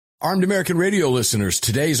Armed American Radio listeners,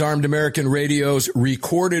 today's Armed American Radio's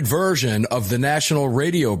recorded version of the national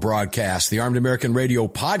radio broadcast, the Armed American Radio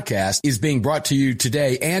podcast, is being brought to you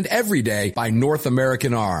today and every day by North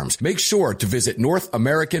American Arms. Make sure to visit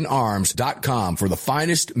NorthAmericanArms.com for the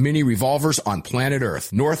finest mini revolvers on planet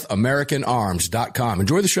Earth. NorthAmericanArms.com.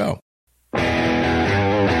 Enjoy the show.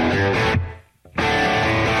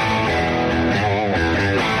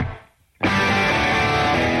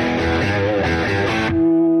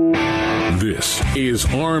 This is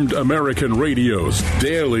Armed American Radio's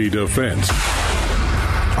Daily Defense.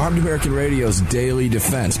 Armed American Radio's Daily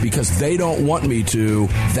Defense. Because they don't want me to,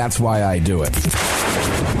 that's why I do it.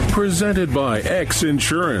 Presented by X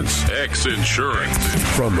Insurance. X Insurance.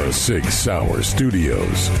 From the Sig Sauer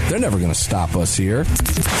Studios. They're never going to stop us here.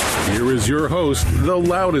 Here is your host, the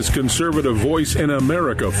loudest conservative voice in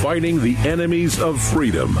America fighting the enemies of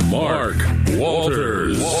freedom, Mark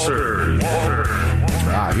Walters.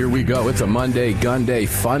 Here we go. It's a Monday, gun day,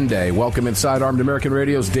 fun day. Welcome inside Armed American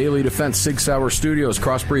Radio's Daily Defense Sig Sauer Studios.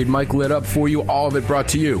 Crossbreed Mike lit up for you. All of it brought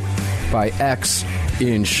to you by X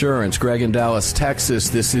Insurance. Greg in Dallas, Texas.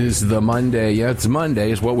 This is the Monday. Yeah, it's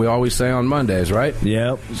Monday is what we always say on Mondays, right?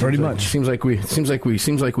 Yep, pretty much. Seems like we just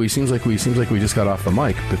got off the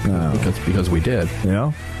mic because we did.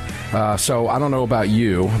 Yeah. So I don't know about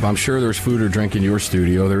you. I'm sure there's food or drink in your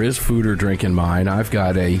studio. There is food or drink in mine. I've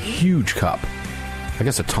got a huge cup, I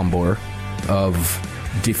guess a tumbler, of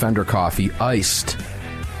Defender coffee, iced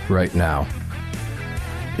right now.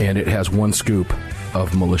 And it has one scoop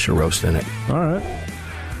of militia roast in it. All right.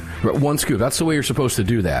 One scoop. That's the way you're supposed to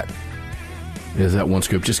do that. Is that one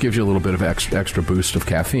scoop. Just gives you a little bit of extra boost of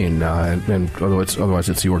caffeine. And otherwise,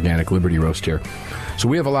 it's the Organic Liberty Roast here. So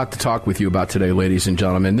we have a lot to talk with you about today, ladies and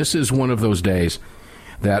gentlemen. This is one of those days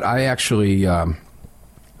that I actually, I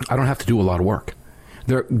don't have to do a lot of work.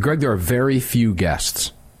 Greg, there are very few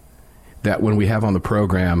guests that when we have on the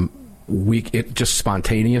program, it just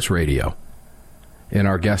spontaneous radio. And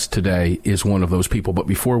our guest today is one of those people. But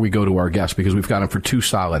before we go to our guest, because we've got him for 2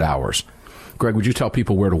 solid hours, Greg, would you tell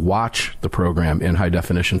people where to watch the program in high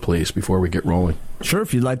definition, please, before we get rolling? Sure.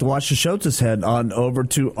 If you'd like to watch the show, just head on over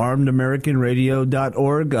to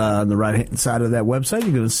armedamericanradio.org. On the right-hand side of that website,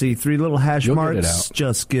 you're going to see 3 little hash marks.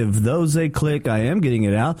 Just give those a click. I am getting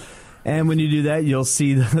it out. And when you do that, you'll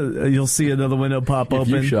see another window pop open.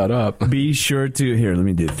 You shut up. Be sure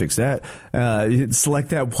to fix that. Select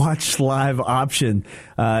that watch live option.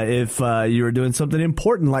 If you are doing something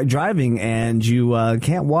important like driving and you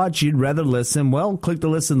can't watch, you'd rather listen. Well, click the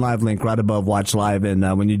listen live link right above watch live, and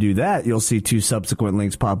when you do that, you'll see 2 subsequent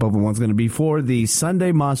links pop up. And one's going to be for the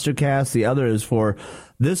Sunday Monster Cast. The other is for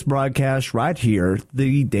this broadcast right here,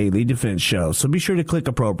 the Daily Defense Show. So be sure to click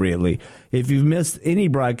appropriately. If you've missed any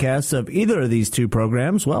broadcasts of either of these 2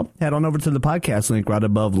 programs, well, head on over to the podcast link right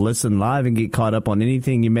above Listen Live and get caught up on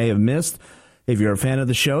anything you may have missed. If you're a fan of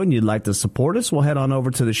the show and you'd like to support us, we'll head on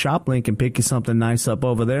over to the shop link and pick you something nice up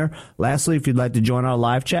over there. Lastly, if you'd like to join our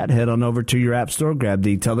live chat, head on over to your app store, grab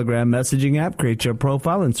the Telegram messaging app, create your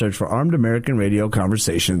profile, and search for Armed American Radio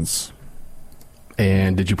Conversations.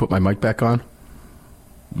 And did you put my mic back on?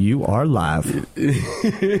 You are live.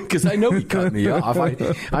 Because I know he cut me off.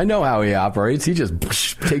 I know how he operates. He just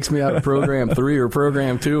takes me out of program 3 or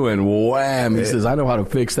program 2 and wham, he says, I know how to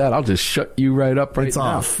fix that. I'll just shut you right up right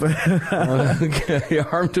now. It's off. Okay.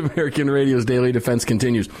 Armed American Radio's Daily Defense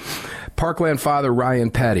continues. Parkland father Ryan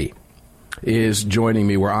Petty is joining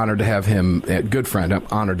me. We're honored to have him, a good friend. I'm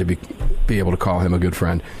honored to be able to call him a good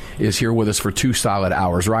friend, is here with us for 2 solid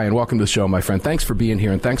hours. Ryan, welcome to the show, my friend. Thanks for being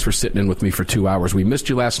here, and thanks for sitting in with me for 2 hours. We missed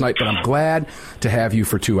you last night, but I'm glad to have you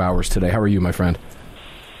for 2 hours today. How are you, my friend?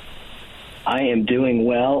 I am doing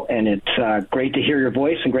well, and it's great to hear your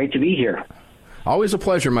voice and great to be here. Always a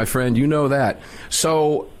pleasure, my friend. You know that.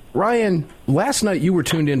 So, Ryan, last night you were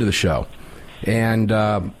tuned into the show, and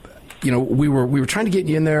we were trying to get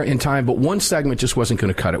you in there in time, but one segment just wasn't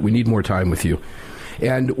going to cut it. We need more time with you.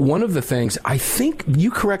 And one of the things, I think, you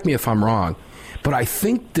correct me if I'm wrong, but I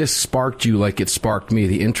think this sparked you like it sparked me,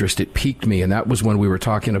 the interest, it piqued me, and that was when we were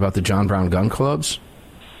talking about the John Brown gun clubs.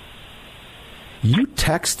 You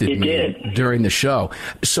texted me during the show,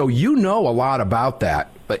 so you know a lot about that.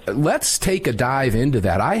 But let's take a dive into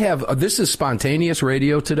that. This is spontaneous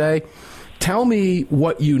radio today. Tell me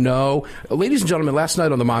what you know. Ladies and gentlemen, last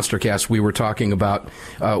night on the Monstercast, we were talking about,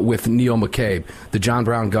 with Neil McCabe, the John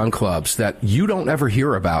Brown gun clubs that you don't ever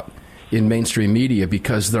hear about in mainstream media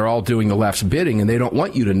because they're all doing the left's bidding and they don't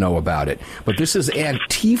want you to know about it. But this is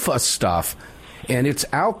Antifa stuff, and it's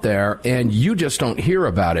out there, and you just don't hear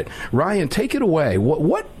about it. Ryan, take it away.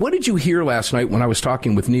 What did you hear last night when I was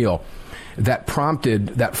talking with Neil that prompted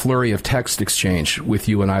that flurry of text exchange with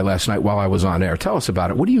you and I last night while I was on air. Tell us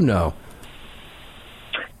about it. What do you know?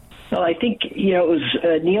 Well, I think, it was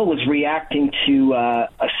Neil was reacting to a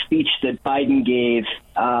speech that Biden gave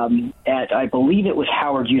at, I believe it was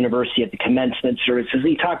Howard University at the commencement services.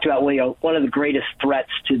 He talked about one of the greatest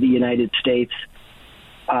threats to the United States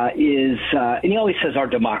is, and he always says our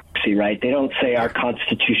democracy, right? They don't say our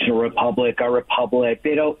constitutional republic, our republic.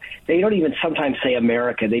 They don't even sometimes say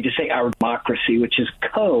America. They just say our democracy, which is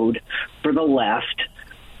code for the left.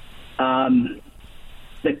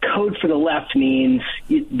 The code for the left means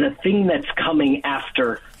the thing that's coming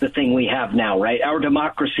after the thing we have now, right? Our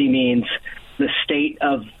democracy means the state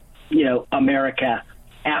of, America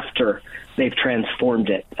after they've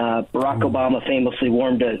transformed it. Barack Obama famously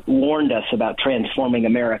warned us about transforming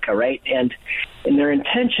America, right? And their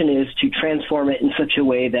intention is to transform it in such a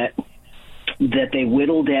way that they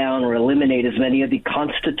whittle down or eliminate as many of the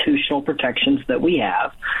constitutional protections that we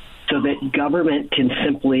have so that government can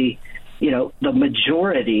simply, the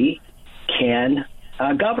majority can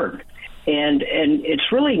govern. And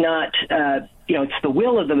it's really not, it's the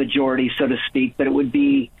will of the majority, so to speak, but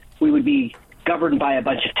we would be governed by a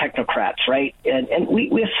bunch of technocrats, right? And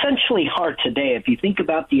we essentially are today. If you think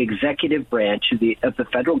about the executive branch of the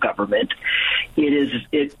federal government, it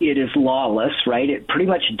is lawless, right? It pretty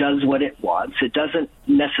much does what it wants. It doesn't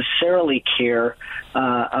necessarily care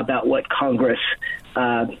about what Congress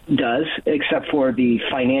does, except for the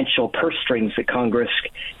financial purse strings that Congress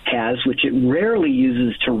has, which it rarely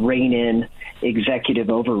uses to rein in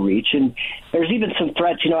executive overreach. And there's even some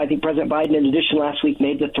threats. I think President Biden, in addition, last week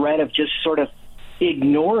made the threat of just sort of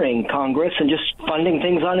ignoring Congress and just funding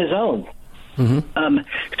things on his own. Mm-hmm.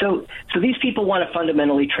 So these people want to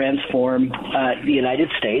fundamentally transform the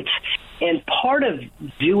United States, and part of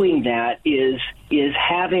doing that is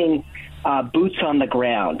having boots on the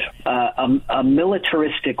ground, a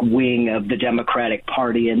militaristic wing of the Democratic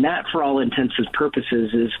Party, and that, for all intents and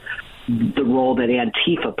purposes, is the role that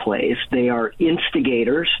Antifa plays. They are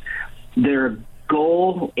instigators. Their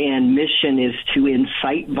goal and mission is to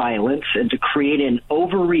incite violence and to create an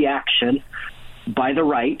overreaction by the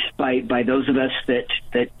right, by those of us that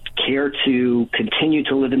care to continue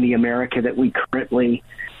to live in the America that we currently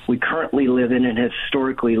live in and have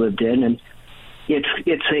historically lived in. And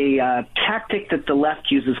it's a tactic that the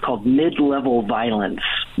left uses called mid-level violence.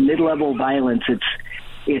 Mid-level violence.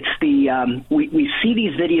 It's the we see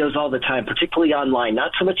these videos all the time, particularly online.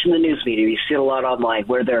 Not so much in the news media. You see it a lot online,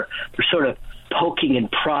 where they're sort of poking and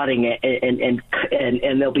prodding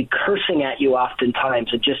and they'll be cursing at you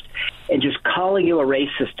oftentimes and just calling you a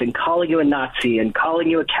racist and calling you a Nazi and calling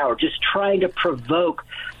you a coward, just trying to provoke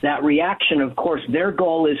that reaction. Of course, their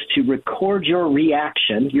goal is to record your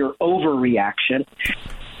reaction, your overreaction,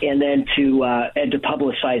 and then to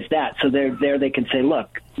publicize that. So there they can say,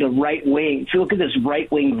 look, the right wing. So look at this right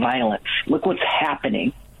wing violence. Look what's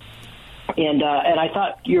happening. And I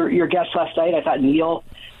thought your guest last night, I thought Neil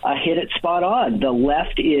hit it spot on. The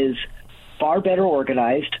left is far better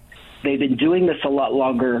organized. They've been doing this a lot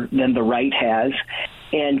longer than the right has.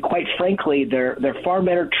 And quite frankly, they're far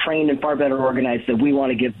better trained and far better organized than we want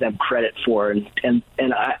to give them credit for. And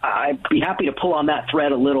I'd be happy to pull on that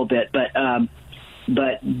thread a little bit, but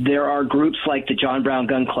there are groups like the John Brown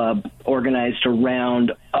Gun Club organized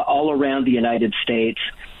all around the United States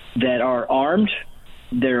that are armed,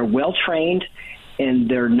 they're well trained, and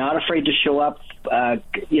they're not afraid to show up,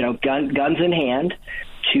 guns in hand,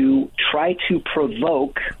 to try to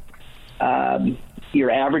provoke your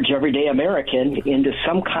average everyday American into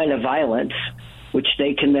some kind of violence, which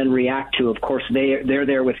they can then react to. Of course, they're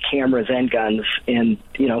there with cameras and guns, and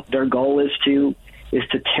their goal is to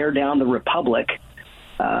tear down the republic,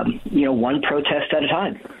 one protest at a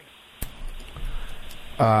time.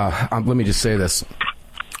 Let me just say this,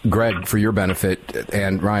 Greg, for your benefit,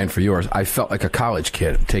 and Ryan, for yours. I felt like a college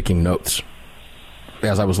kid taking notes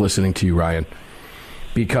as I was listening to you, Ryan,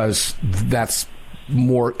 because that's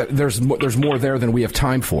more. There's more there than we have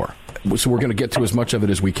time for. So we're going to get to as much of it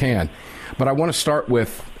as we can. But I want to start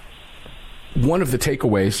with one of the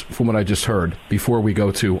takeaways from what I just heard before we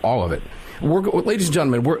go to all of it. Ladies and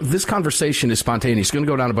gentlemen, this conversation is spontaneous. It's going to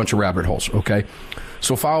go down a bunch of rabbit holes, okay?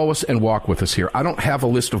 So follow us and walk with us here. I don't have a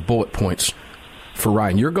list of bullet points for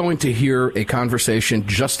Ryan. You're going to hear a conversation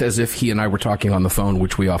just as if he and I were talking on the phone,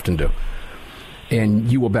 which we often do.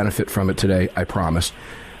 And you will benefit from it today, I promise.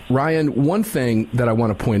 Ryan, one thing that I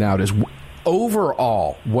want to point out is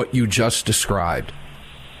overall what you just described,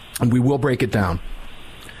 and we will break it down,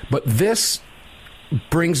 but this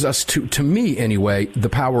brings us to me anyway, the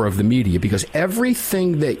power of the media, because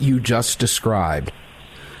everything that you just described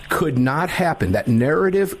could not happen. That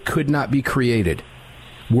narrative could not be created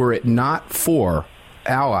were it not for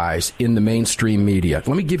allies in the mainstream media.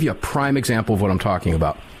 Let me give you a prime example of what I'm talking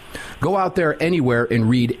about. Go out there anywhere and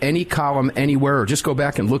read any column anywhere, or just go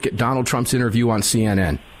back and look at Donald Trump's interview on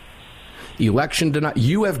CNN. Election denial.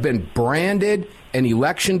 You have been branded an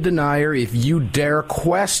election denier if you dare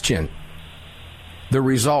question the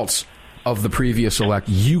results of the previous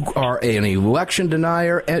election. You are an election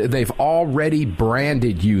denier. They've already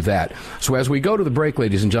branded you that. So as we go to the break,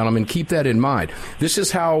 ladies and gentlemen, keep that in mind. This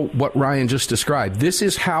is how what Ryan just described. This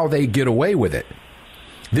is how they get away with it.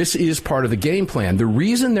 This is part of the game plan. The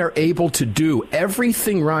reason they're able to do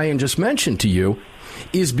everything Ryan just mentioned to you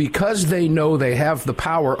is because they know they have the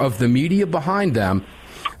power of the media behind them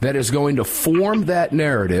that is going to form that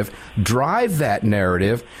narrative, drive that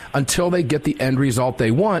narrative until they get the end result they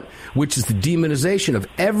want, which is the demonization of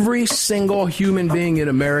every single human being in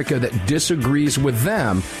America that disagrees with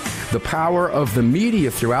them. The power of the media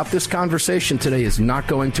throughout this conversation today is not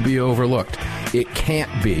going to be overlooked. It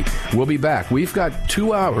can't be. We'll be back. We've got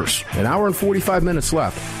 2 hours, an hour and 45 minutes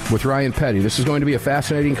left with Ryan Petty. This is going to be a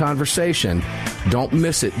fascinating conversation. Don't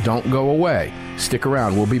miss it. Don't go away. Stick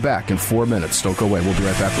around. We'll be back in 4 minutes. Don't go away. We'll be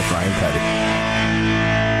right back with Ryan Petty.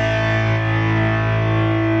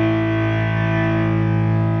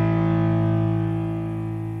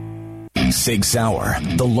 Sig Sauer,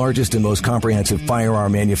 the largest and most comprehensive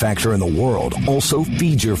firearm manufacturer in the world, also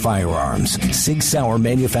feeds your firearms. Sig Sauer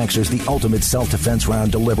manufactures the ultimate self-defense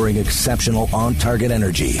round, delivering exceptional on-target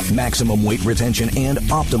energy, maximum weight retention, and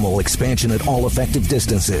optimal expansion at all effective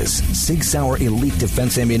distances. Sig Sauer Elite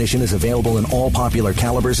Defense ammunition is available in all popular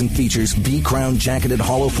calibers and features V-crown jacketed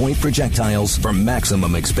hollow point projectiles for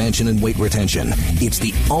maximum expansion and weight retention. It's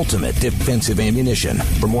the ultimate defensive ammunition.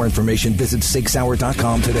 For more information, visit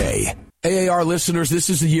SigSauer.com today. AAR listeners,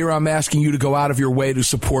 this is the year I'm asking you to go out of your way to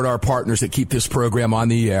support our partners that keep this program on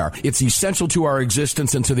the air. It's essential to our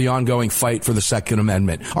existence and to the ongoing fight for the Second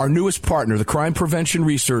Amendment. Our newest partner, the Crime Prevention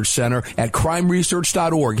Research Center at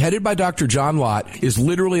crimeresearch.org, headed by Dr. John Lott, is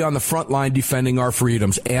literally on the front line defending our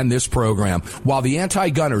freedoms and this program. While the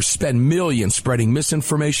anti-gunners spend millions spreading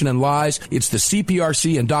misinformation and lies, it's the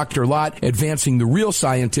CPRC and Dr. Lott advancing the real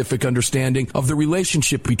scientific understanding of the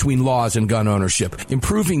relationship between laws and gun ownership,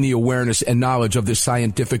 improving the awareness and knowledge of this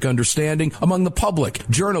scientific understanding among the public,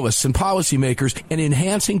 journalists, and policymakers, and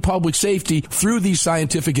enhancing public safety through these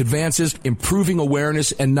scientific advances, improving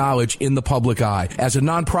awareness and knowledge in the public eye. As a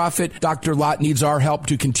nonprofit, Dr. Lott needs our help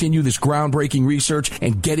to continue this groundbreaking research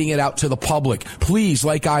and getting it out to the public. Please,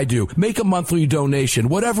 like I do, make a monthly donation,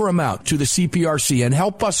 whatever amount, to the CPRC and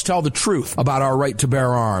help us tell the truth about our right to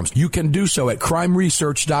bear arms. You can do so at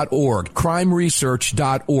crimeresearch.org.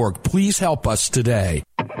 crimeresearch.org. Please help us today.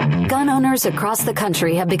 Gun owners across the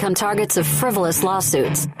country have become targets of frivolous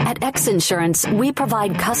lawsuits. At X Insurance, we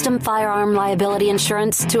provide custom firearm liability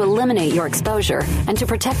insurance to eliminate your exposure and to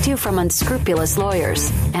protect you from unscrupulous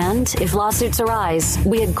lawyers. And if lawsuits arise,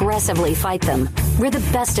 we aggressively fight them. We're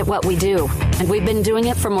the best at what we do, and we've been doing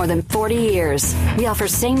it for more than 40 years. We offer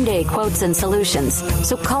same-day quotes and solutions.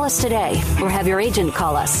 So call us today or have your agent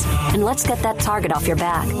call us, and let's get that target off your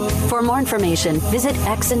back. For more information, visit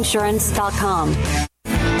xinsurance.com.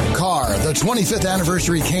 Car, the 25th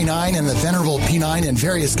anniversary K9 and the venerable P9 in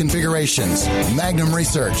various configurations. Magnum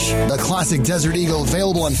Research, the classic Desert Eagle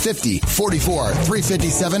available in 50, 44,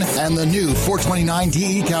 357, and the new 429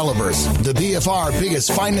 DE calibers. The BFR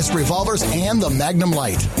biggest finest revolvers and the Magnum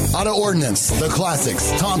Light. Auto Ordnance, the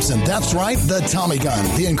classics. Thompson, that's right, the Tommy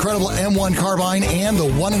gun, the incredible M1 carbine, and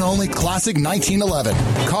the one and only classic 1911.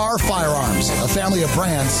 Car Firearms, a family of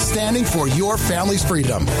brands standing for your family's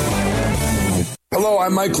freedom. Hello,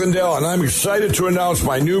 I'm Mike Lindell, and I'm excited to announce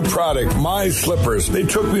my new product, My Slippers. They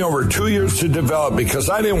took me over 2 years to develop because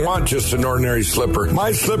I didn't want just an ordinary slipper.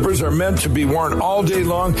 My slippers are meant to be worn all day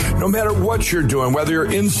long, no matter what you're doing, whether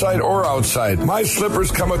you're inside or outside. My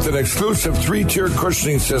slippers come with an exclusive 3-tier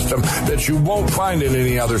cushioning system that you won't find in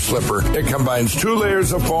any other slipper. It combines 2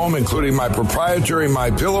 layers of foam, including my proprietary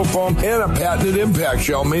My Pillow foam and a patented impact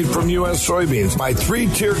gel made from U.S. soybeans. My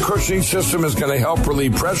 3-tier cushioning system is going to help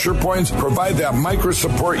relieve pressure points, provide that micro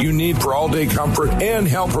support you need for all-day comfort, and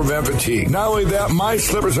help prevent fatigue. Not only that, my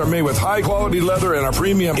slippers are made with high-quality leather and a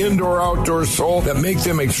premium indoor-outdoor sole that make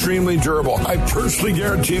them extremely durable. I personally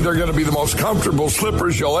guarantee they're going to be the most comfortable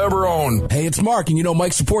slippers you'll ever own. Hey, it's Mark, and you know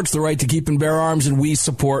Mike supports the right to keep and bear arms, and we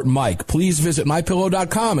support Mike. Please visit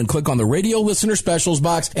MyPillow.com and click on the radio listener specials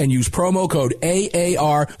box and use promo code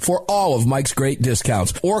AAR for all of Mike's great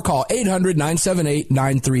discounts. Or call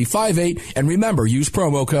 800-978-9358, and remember, use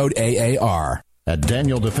promo code AAR. At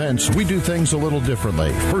Daniel Defense, we do things a little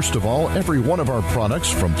differently. First of all, every one of our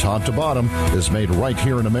products, from top to bottom, is made right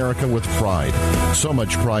here in America with pride. So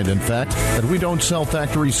much pride, in fact, that we don't sell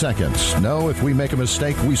factory seconds. No, if we make a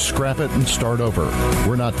mistake, we scrap it and start over.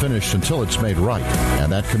 We're not finished until it's made right.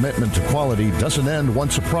 And that commitment to quality doesn't end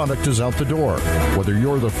once a product is out the door. Whether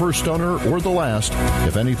you're the first owner or the last,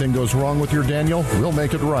 if anything goes wrong with your Daniel, we'll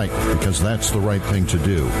make it right, because that's the right thing to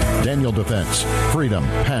do. Daniel Defense. Freedom,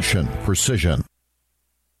 passion, precision.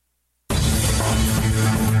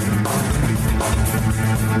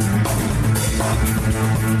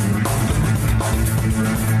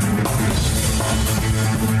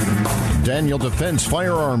 Daniel Defense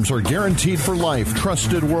firearms are guaranteed for life,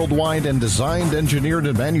 trusted worldwide, and designed, engineered,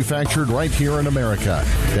 and manufactured right here in America.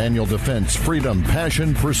 Daniel Defense, freedom,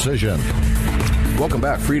 passion, precision. Welcome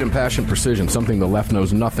back. Freedom, passion, precision, something the left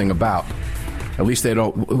knows nothing about. At least they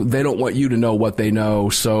don't want you to know what they know,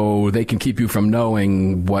 so they can keep you from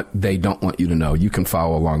knowing what they don't want you to know. You can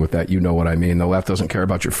follow along with that. You know what I mean. The left doesn't care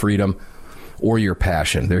about your freedom or your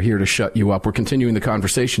passion. They're here to shut you up. We're continuing the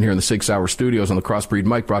conversation here in the 6 Hour Studios on the Crossbreed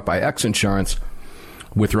Mic, brought by X Insurance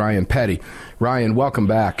with Ryan Petty. Ryan, welcome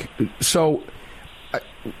back. So,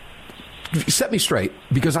 set me straight,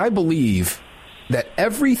 because I believe that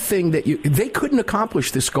everything that they couldn't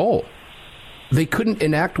accomplish this goal. They couldn't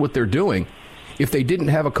enact what they're doing if they didn't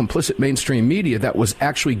have a complicit mainstream media that was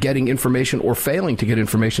actually getting information or failing to get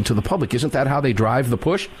information to the public. Isn't that how they drive the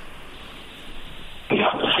push?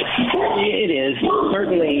 It is.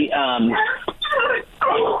 Certainly.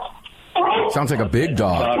 Sounds like a big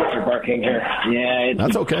dog. Dogs are barking here. Yeah.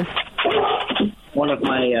 That's okay. One of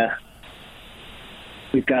my...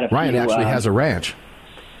 we've got a Ryan few, actually has a ranch.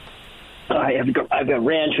 I've got a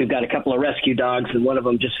ranch. We've got a couple of rescue dogs, and one of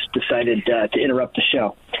them just decided to interrupt the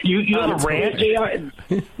show. You have a ranch?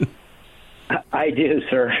 I do,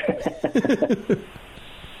 sir.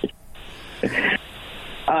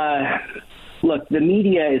 Look, the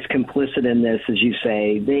media is complicit in this, as you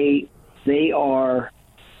say. They are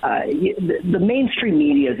the mainstream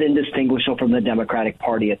media is indistinguishable from the Democratic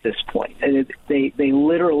Party at this point. They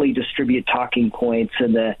literally distribute talking points,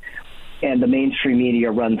 and the mainstream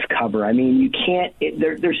media runs cover. I mean, you can't.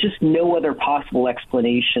 There's just no other possible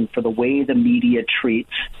explanation for the way the media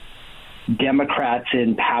treats Democrats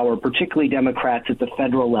in power, particularly Democrats at the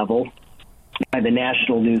federal level, by the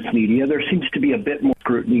national news media. There seems to be a bit more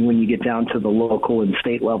scrutiny when you get down to the local and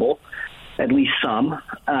state level, at least some.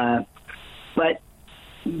 But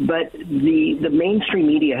the mainstream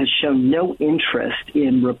media has shown no interest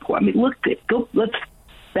in report. I mean, let's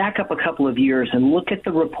back up a couple of years and look at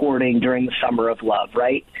the reporting during the Summer of Love,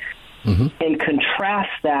 right? Mm-hmm. And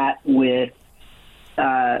contrast that with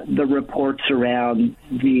the reports around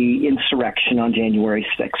the insurrection on January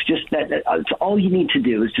 6th. Just that's all you need to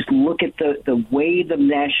do is just look at the way the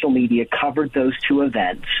national media covered those two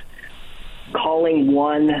events, calling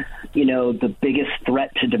one, the biggest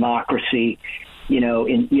threat to democracy, in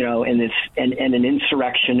an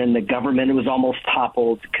insurrection, and the government was almost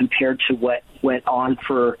toppled compared to what went on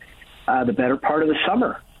for the better part of the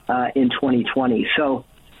summer in 2020. So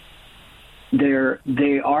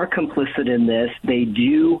they are complicit in this. They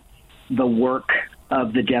do the work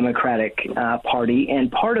of the Democratic Party,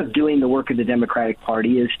 and part of doing the work of the Democratic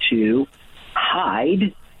Party is to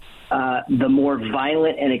hide the more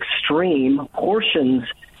violent and extreme portions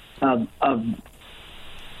of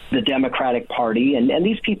the Democratic Party, and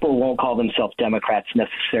these people won't call themselves Democrats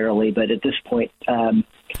necessarily, but at this point,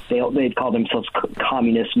 they'd call themselves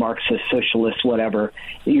communists, Marxists, socialists, whatever.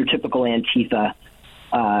 Your typical Antifa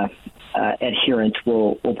adherent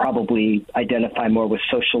will probably identify more with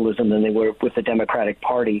socialism than they were with the Democratic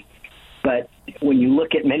Party. But when you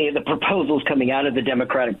look at many of the proposals coming out of the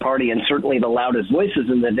Democratic Party, and certainly the loudest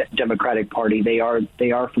voices in the Democratic Party, they are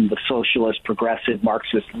from the socialist, progressive,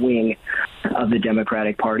 Marxist wing of the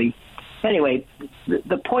Democratic Party. Anyway,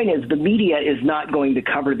 the point is the media is not going to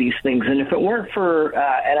cover these things. And if it weren't for,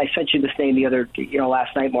 and I sent you this name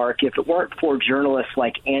last night, Mark, if it weren't for journalists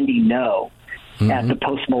like Andy No at the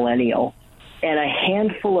Post-Millennial and a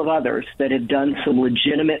handful of others that have done some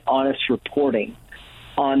legitimate, honest reporting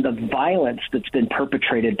on the violence that's been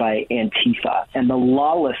perpetrated by Antifa and the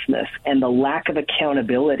lawlessness and the lack of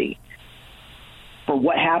accountability for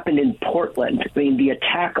what happened in Portland. I mean, the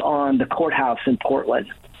attack on the courthouse in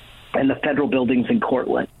Portland and the federal buildings in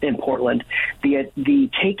Portland, the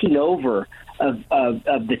taking over of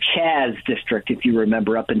the Chaz district, if you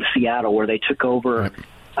remember, up in Seattle, where they took over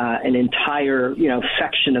an entire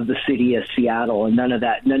section of the city of Seattle, and none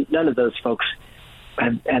of those folks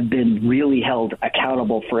have been really held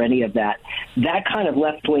accountable for any of that. that kind of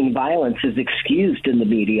left-wing violence is excused in the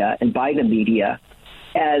media and by the media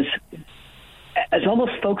as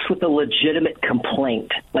almost folks with a legitimate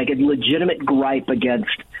complaint, like a legitimate gripe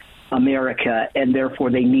against America, and therefore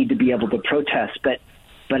they need to be able to protest. But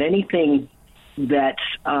anything that's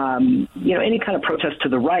any kind of protest to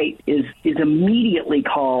the right is immediately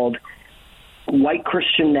called white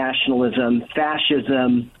Christian nationalism,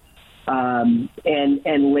 fascism,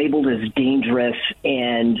 and labeled as dangerous,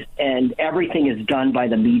 and everything is done by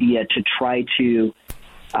the media to try to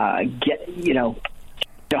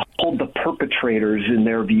to hold the perpetrators, in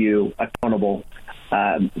their view, accountable.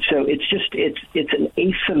 So it's an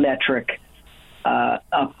asymmetric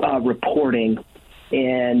reporting,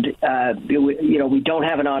 and we don't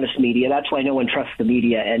have an honest media. That's why no one trusts the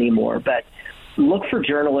media anymore. But look for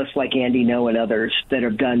journalists like Andy Ngo and others that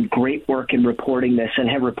have done great work in reporting this and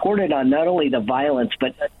have reported on not only the violence,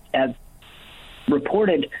 but have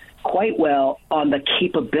reported quite well on the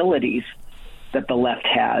capabilities that the left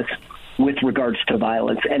has with regards to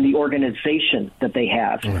violence and the organization that they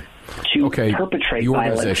have to perpetrate the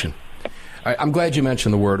organization. Violence. I'm glad you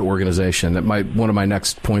mentioned the word organization. One of my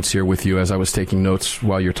next points here with you, as I was taking notes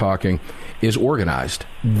while you're talking, is organized.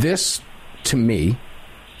 This, to me,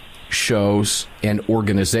 shows an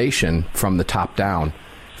organization from the top down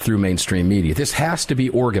through mainstream media. This has to be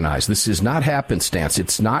organized. This is not happenstance.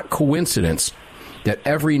 It's not coincidence that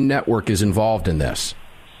every network is involved in this.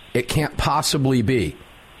 It can't possibly be.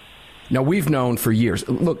 Now, we've known for years.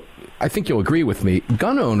 Look, I think you'll agree with me.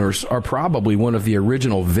 Gun owners are probably one of the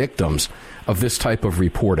original victims of this type of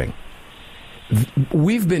reporting.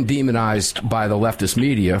 We've been demonized by the leftist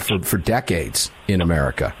media for decades in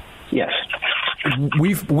America. Yes.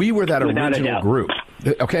 We were that Without original group.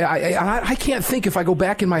 Okay, I can't think, if I go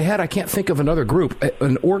back in my head, I can't think of another group,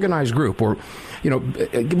 an organized group, or,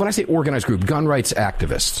 when I say organized group, gun rights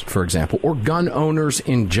activists, for example, or gun owners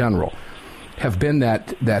in general, have been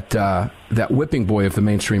that whipping boy of the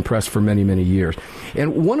mainstream press for many, many years.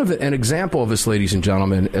 And an example of this, ladies and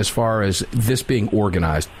gentlemen, as far as this being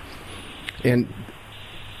organized, and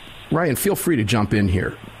Ryan, feel free to jump in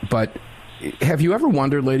here, but have you ever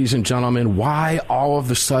wondered, ladies and gentlemen, why all of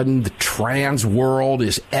a sudden the trans world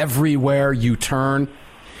is everywhere you turn?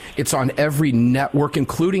 It's on every network,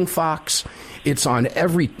 including Fox. It's on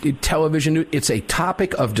every television. It's a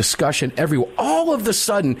topic of discussion everywhere. All of a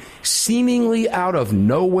sudden, seemingly out of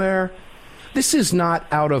nowhere. This is not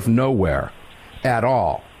out of nowhere at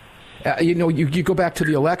all. You go back to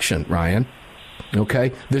the election, Ryan.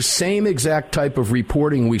 Okay? The same exact type of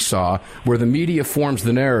reporting we saw where the media forms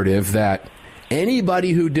the narrative that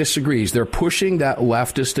anybody who disagrees, they're pushing that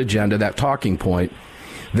leftist agenda, that talking point,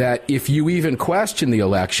 that if you even question the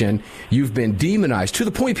election, you've been demonized to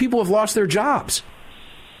the point people have lost their jobs,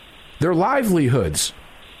 their livelihoods,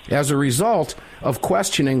 as a result of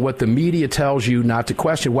questioning what the media tells you not to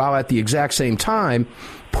question, while at the exact same time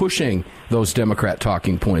pushing those Democrat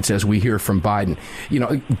talking points, as we hear from Biden.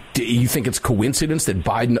 Do you think it's coincidence that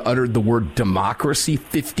Biden uttered the word democracy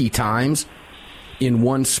 50 times in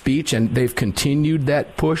one speech, and they've continued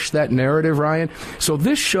that push, that narrative, Ryan? So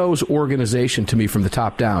this shows organization to me from the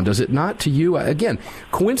top down, does it not to you? Again,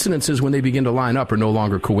 coincidences, when they begin to line up, are no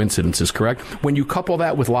longer coincidences, correct? When you couple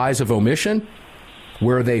that with lies of omission,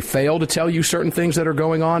 where they fail to tell you certain things that are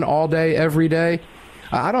going on all day, every day,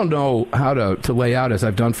 I don't know how to lay out, as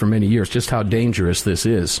I've done for many years, just how dangerous this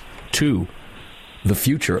is to the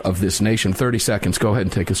future of this nation. 30 seconds. Go ahead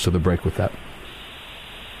and take us to the break with that.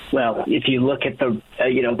 Well, if you look at the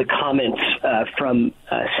comments from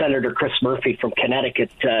Senator Chris Murphy from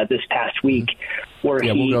Connecticut this past week, where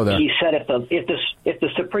he said if the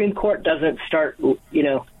Supreme Court doesn't start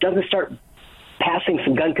passing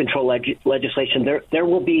some gun control legislation,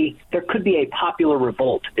 there could be a popular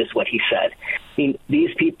revolt, is what he said. I mean, these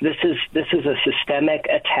people. This is a systemic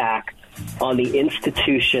attack on the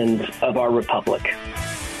institutions of our republic.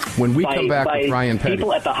 When we come back with Ryan Petty,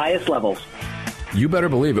 people at the highest levels. You better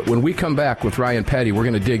believe it. When we come back with Ryan Petty, we're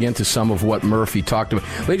going to dig into some of what Murphy talked about.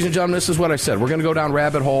 Ladies and gentlemen, this is what I said. We're going to go down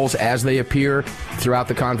rabbit holes as they appear throughout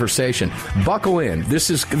the conversation. Buckle in.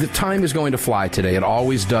 The time is going to fly today. It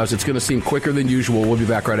always does. It's going to seem quicker than usual. We'll be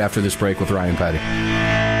back right after this break with Ryan Petty.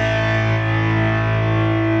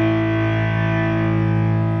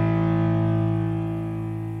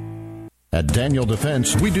 At Daniel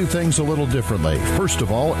Defense, we do things a little differently. First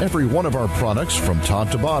of all, every one of our products, from top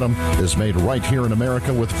to bottom, is made right here in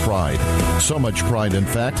America with pride. So much pride, in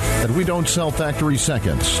fact, that we don't sell factory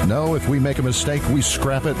seconds. No, if we make a mistake, we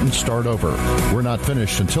scrap it and start over. We're not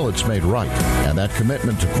finished until it's made right. And that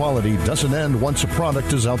commitment to quality doesn't end once a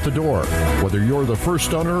product is out the door. Whether you're the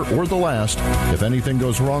first owner or the last, if anything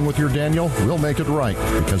goes wrong with your Daniel, we'll make it right,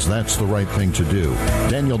 because that's the right thing to do.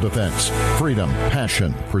 Daniel Defense. Freedom,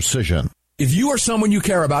 passion, precision. If you or someone you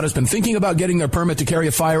care about has been thinking about getting their permit to carry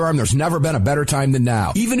a firearm, there's never been a better time than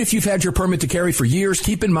now. Even if you've had your permit to carry for years,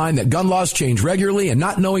 keep in mind that gun laws change regularly, and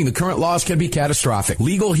not knowing the current laws can be catastrophic.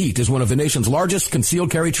 Legal Heat is one of the nation's largest concealed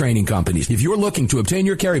carry training companies. If you're looking to obtain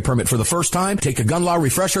your carry permit for the first time, take a gun law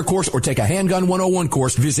refresher course or take a handgun 101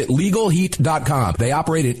 course, visit LegalHeat.com. They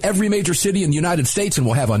operate in every major city in the United States and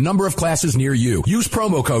will have a number of classes near you. Use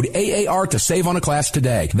promo code AAR to save on a class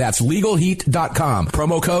today. That's LegalHeat.com.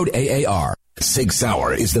 Promo code AAR. Sig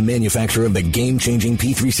Sauer is the manufacturer of the game-changing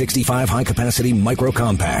P365 high-capacity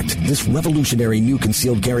micro-compact. This revolutionary new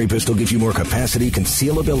concealed carry pistol gives you more capacity,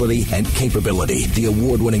 concealability, and capability. The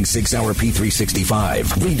award-winning Sig Sauer P365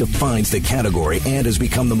 redefines the category and has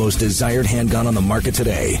become the most desired handgun on the market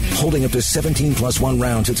today. Holding up to 17+1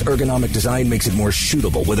 rounds, its ergonomic design makes it more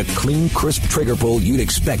shootable with a clean, crisp trigger pull you'd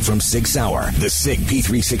expect from Sig Sauer. The Sig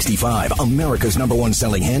P365, America's #1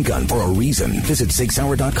 selling handgun for a reason. Visit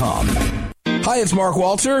SigSauer.com. Hi, it's Mark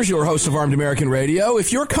Walters, your host of Armed American Radio.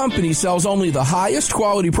 If your company sells only the highest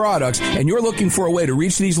quality products and you're looking for a way to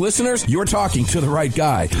reach these listeners, you're talking to the right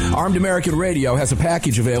guy. Armed American Radio has a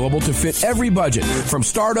package available to fit every budget, from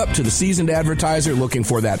startup to the seasoned advertiser looking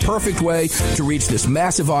for that perfect way to reach this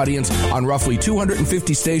massive audience on roughly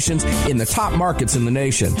 250 stations in the top markets in the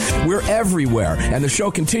nation. We're everywhere, and the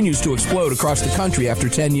show continues to explode across the country after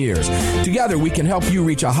 10 years. Together, we can help you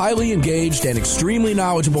reach a highly engaged and extremely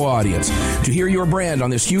knowledgeable audience. To hear your brand on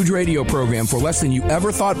this huge radio program for less than you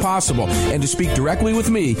ever thought possible and to speak directly with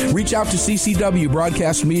me, reach out to CCW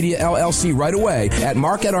Broadcast Media LLC right away at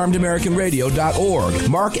mark@armedamericanradio.org.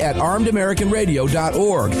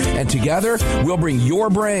 mark@armedamericanradio.org. And together, we'll bring your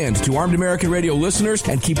brand to Armed American Radio listeners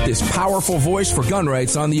and keep this powerful voice for gun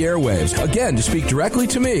rights on the airwaves. Again, to speak directly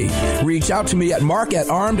to me, reach out to me at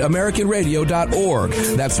mark@armedamericanradio.org.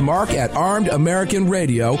 That's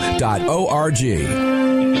mark@armedamericanradio.org.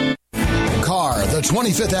 Car, the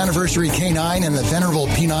 25th anniversary K9 and the venerable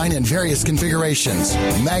P9 in various configurations.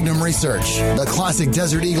 Magnum Research, the classic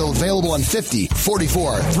Desert Eagle available in 50,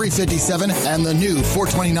 44, 357, and the new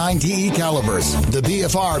 429 DE calibers. The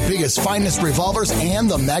BFR biggest, finest revolvers and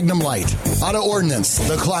the Magnum Light. Auto Ordnance,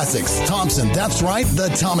 the classics. Thompson, that's right, the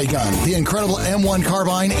Tommy gun, the incredible M1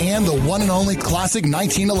 carbine, and the one and only classic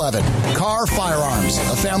 1911. Car Firearms,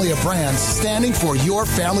 a family of brands standing for your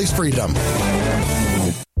family's freedom.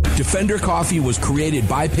 Defender Coffee was created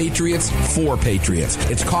by patriots for patriots.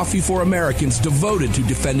 It's coffee for Americans devoted to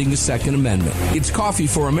defending the Second Amendment. It's coffee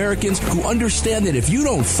for Americans who understand that if you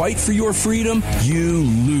don't fight for your freedom, you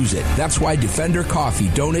lose it. That's why Defender Coffee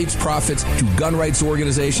donates profits to gun rights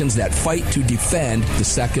organizations that fight to defend the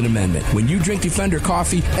Second Amendment. When you drink Defender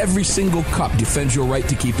Coffee, every single cup defends your right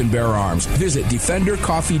to keep and bear arms. Visit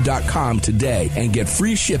DefenderCoffee.com today and get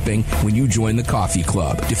free shipping when you join the coffee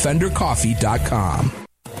club. DefenderCoffee.com.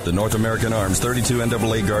 The North American Arms 32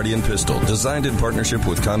 NAA Guardian pistol, designed in partnership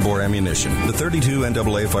with Conbor Ammunition. The 32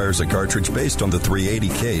 NAA fires a cartridge based on the .380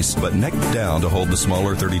 case, but neck down to hold the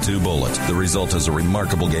smaller .32 bullet. The result is a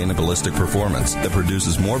remarkable gain in ballistic performance that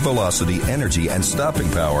produces more velocity, energy, and stopping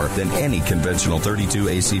power than any conventional .32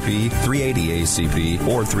 ACP, .380 ACP,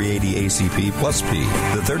 or .380 ACP plus P.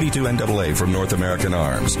 The 32 NAA from North American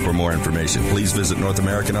Arms. For more information, please visit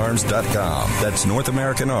NorthAmericanArms.com. That's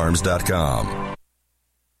NorthAmericanArms.com.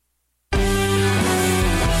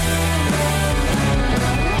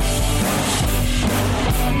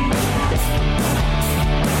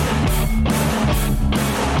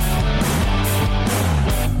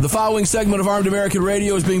 The following segment of Armed American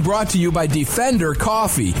Radio is being brought to you by Defender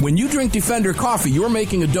Coffee. When you drink Defender Coffee, you're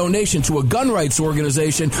making a donation to a gun rights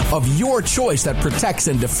organization of your choice that protects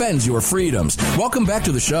and defends your freedoms. Welcome back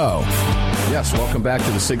to the show. Yes, welcome back to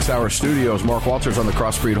the 6 Hour Studios. Mark Walters on the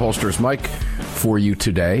Crossbreed Holsters mic for you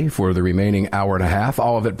today for the remaining hour and a half.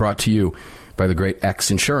 All of it brought to you by the great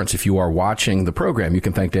X Insurance. If you are watching the program, you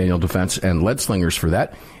can thank Daniel Defense and Lead Slingers for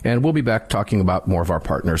that. And we'll be back talking about more of our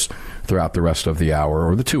partners throughout the rest of the hour,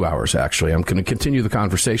 or the 2 hours, actually. I'm going to continue the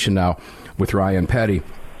conversation now with Ryan Petty.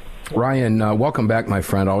 Ryan, welcome back, my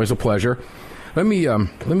friend. Always a pleasure. Let me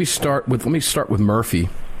start with Murphy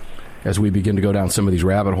as we begin to go down some of these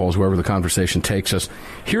rabbit holes, wherever the conversation takes us.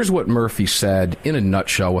 Here's what Murphy said in a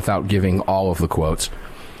nutshell, without giving all of the quotes.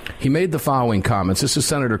 He made the following comments. This is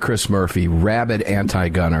Senator Chris Murphy, rabid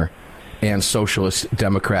anti-gunner and socialist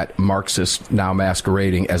Democrat Marxist, now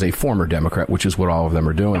masquerading as a former Democrat, which is what all of them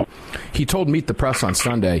are doing. He told Meet the Press on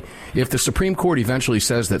Sunday, if the Supreme Court eventually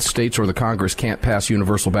says that states or the Congress can't pass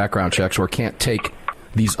universal background checks or can't take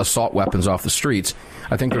these assault weapons off the streets,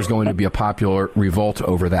 I think there's going to be a popular revolt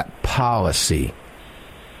over that policy.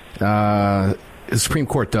 The Supreme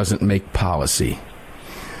Court doesn't make policy.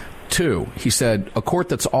 2, he said, a court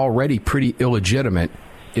that's already pretty illegitimate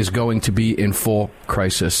is going to be in full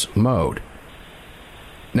crisis mode.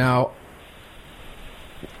 Now,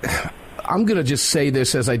 I'm going to just say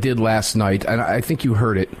this as I did last night, and I think you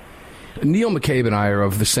heard it. Neil McCabe and I are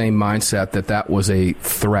of the same mindset that was a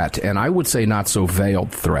threat, and I would say not so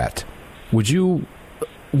veiled threat. Would you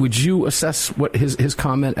assess what his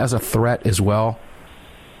comment as a threat as well?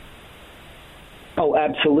 Oh,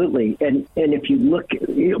 absolutely. And if you look,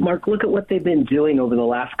 Mark, look at what they've been doing over the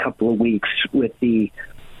last couple of weeks with the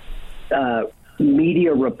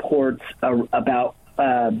media reports about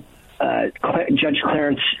Judge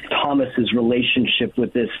Clarence Thomas's relationship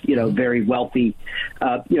with this, very wealthy,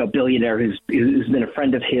 billionaire who's been a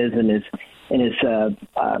friend of his and has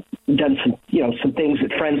done some things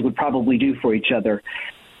that friends would probably do for each other.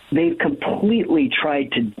 They've completely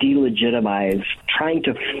tried to delegitimize, trying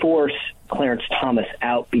to force Clarence Thomas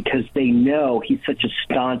out because they know he's such a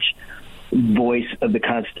staunch voice of the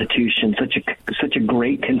Constitution, such a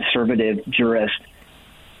great conservative jurist.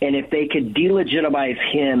 And if they could delegitimize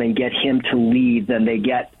him and get him to leave, then they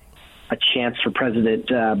get a chance for President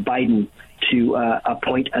Biden to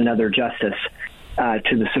appoint another justice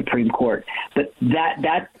to the Supreme Court. But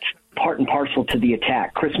that's part and parcel to the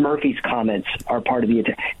attack. Chris Murphy's comments are part of the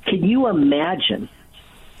attack. Can you imagine?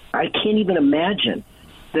 I can't even imagine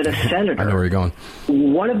that a senator, I know where you're going,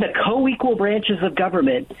 one of the co-equal branches of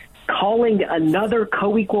government, calling another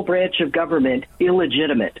co-equal branch of government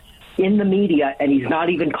illegitimate in the media, and he's not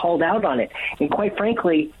even called out on it. And quite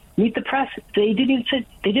frankly, Meet the Press, they didn't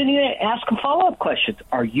even ask him follow-up questions.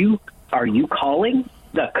 Are you calling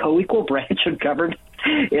the co-equal branch of government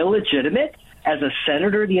illegitimate as a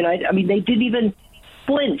senator of the United? I mean, they didn't even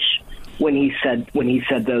flinch when he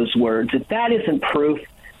said those words. If that isn't proof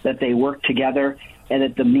that they work together and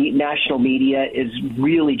that the national media is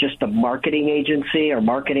really just a marketing agency or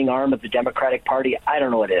marketing arm of the Democratic Party, I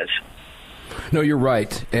don't know what is. No, you're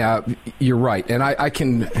right. You're right. And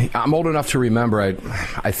I'm old enough to remember,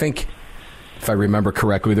 I think, if I remember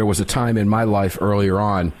correctly, there was a time in my life earlier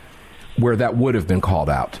on where that would have been called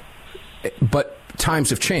out. But times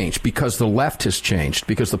have changed because the left has changed,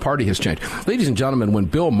 because the party has changed. Ladies and gentlemen, when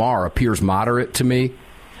Bill Maher appears moderate to me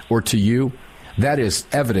or to you, that is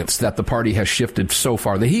evidence that the party has shifted so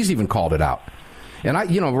far that he's even called it out. And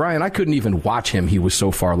Ryan, I couldn't even watch him. He was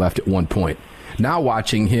so far left at one point. Now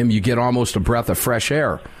watching him, you get almost a breath of fresh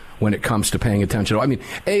air when it comes to paying attention. I mean,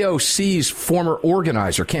 AOC's former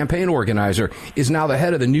campaign organizer, is now the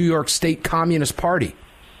head of the New York State Communist Party,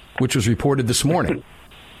 which was reported this morning.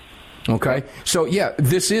 Okay? So, yeah,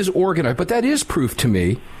 this is organized. But that is proof to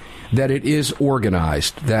me that it is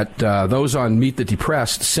organized, that those on Meet the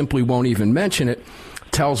Depressed simply won't even mention it.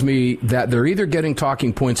 Tells me that they're either getting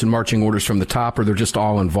talking points and marching orders from the top or they're just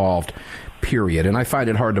all involved, period. And I find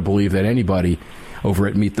it hard to believe that anybody over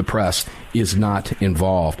at Meet the Press is not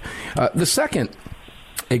involved. The second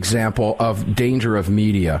example of danger of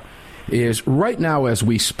media is right now as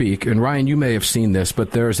we speak, and Ryan, you may have seen this,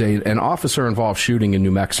 but there's an officer-involved shooting in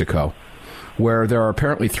New Mexico where there are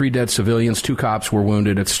apparently 3 dead civilians, 2 cops were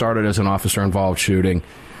wounded. It started as an officer-involved shooting.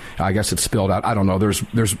 I guess it's spilled out. I don't know.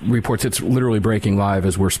 There's reports. It's literally breaking live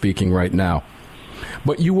as we're speaking right now.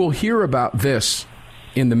 But you will hear about this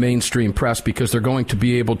in the mainstream press because they're going to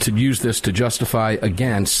be able to use this to justify,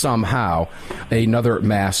 again, somehow, another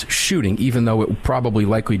mass shooting, even though it probably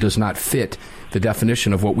likely does not fit the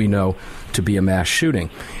definition of what we know to be a mass shooting.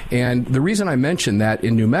 And the reason I mention that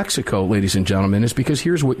in New Mexico, ladies and gentlemen, is because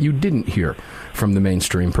here's what you didn't hear from the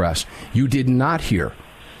mainstream press. You did not hear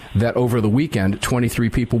that over the weekend, 23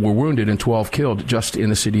 people were wounded and 12 killed just in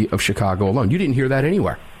the city of Chicago alone. You didn't hear that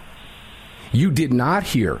anywhere. You did not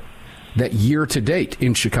hear that year to date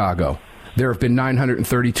in Chicago, there have been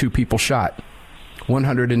 932 people shot,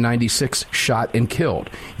 196 shot and killed.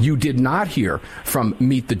 You did not hear from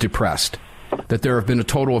Meet the Depressed that there have been a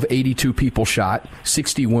total of 82 people shot,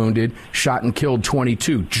 60 wounded, shot and killed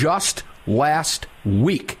 22 just last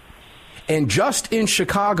week. And just in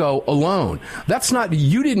Chicago alone. That's not,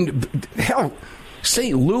 you didn't, hell,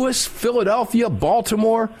 St. Louis, Philadelphia,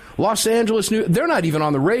 Baltimore, Los Angeles, they're not even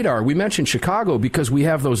on the radar. We mentioned Chicago because we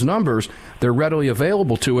have those numbers. They're readily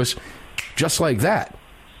available to us just like that.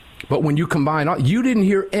 But when you combine, you didn't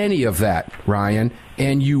hear any of that, Ryan,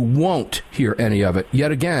 and you won't hear any of it.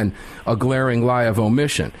 Yet again, a glaring lie of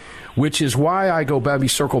omission, which is why I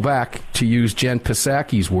circle back to use Jen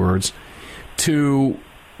Psaki's words to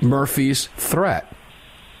Murphy's threat.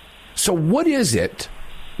 So what is it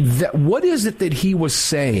that he was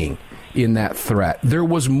saying in that threat? There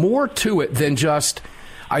was more to it than just,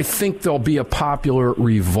 I think there'll be a popular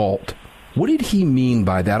revolt. What did he mean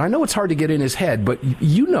by that? I know it's hard to get in his head, but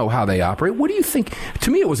you know how they operate. What do you think? To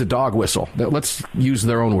me, it was a dog whistle. Let's use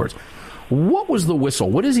their own words. What was the whistle?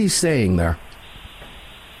 What is he saying there?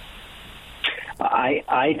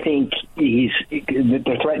 I think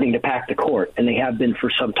they're threatening to pack the court, and they have been for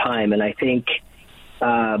some time. And I think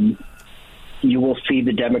you will see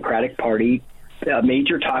the Democratic Party, a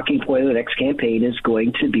major talking point of the next campaign is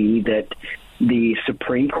going to be that the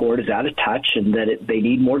Supreme Court is out of touch and that they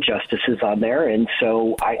need more justices on there. And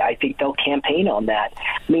so I think they'll campaign on that.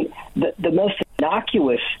 I mean, the most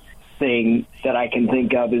innocuous thing that I can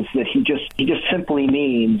think of is that he just simply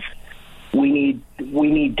means we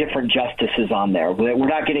need different justices on there. We're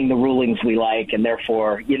not getting the rulings we like, and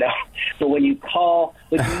therefore, but when you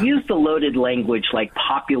use the loaded language like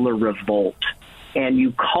popular revolt and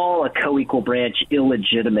you call a co-equal branch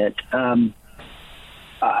illegitimate,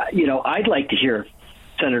 I'd like to hear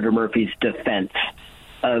Senator Murphy's defense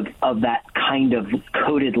of that kind of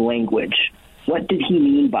coded language. What did he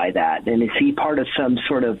mean by that? And is he part of some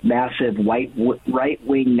sort of massive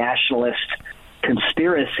right-wing nationalist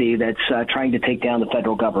conspiracy that's trying to take down the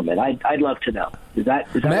federal government? I'd love to know. Is that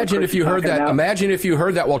imagine if you heard that? About? Imagine if you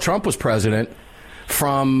heard that while Trump was president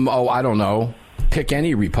from, I don't know, pick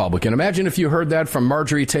any Republican. Imagine if you heard that from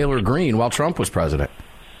Marjorie Taylor Greene while Trump was president.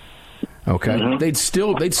 Okay, mm-hmm. They'd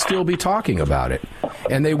still be talking about it,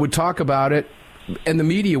 and they would talk about it, and the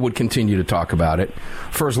media would continue to talk about it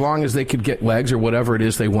for as long as they could get legs or whatever it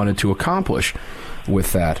is they wanted to accomplish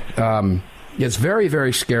with that. It's very,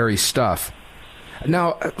 very scary stuff.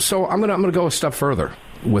 Now, so I'm gonna go a step further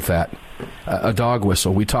with that. A dog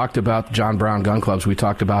whistle. We talked about John Brown gun clubs. We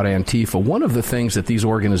talked about Antifa. One of the things that these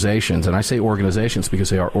organizations, and I say organizations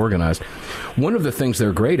because they are organized, one of the things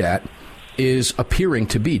they're great at is appearing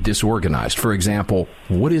to be disorganized. For example,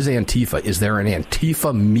 what is Antifa? Is there an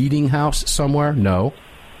Antifa meeting house somewhere? No.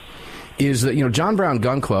 Is that, John Brown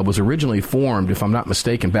Gun Club was originally formed, if I'm not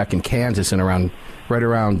mistaken, back in Kansas in right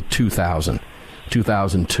around 2000,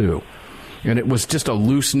 2002. And it was just a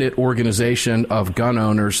loose-knit organization of gun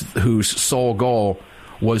owners whose sole goal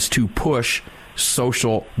was to push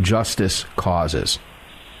social justice causes.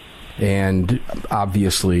 And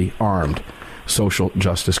obviously armed social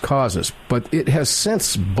justice causes. But it has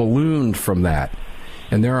since ballooned from that.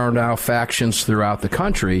 And there are now factions throughout the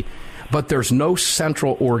country, but there's no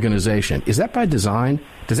central organization. Is that by design?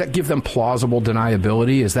 Does that give them plausible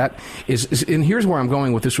deniability? And here's where I'm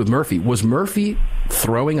going with this with Murphy. Was Murphy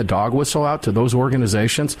throwing a dog whistle out to those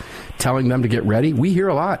organizations, telling them to get ready? We hear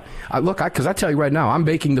a lot. Because I tell you right now, I'm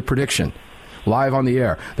making the prediction live on the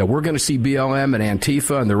air that we're going to see BLM and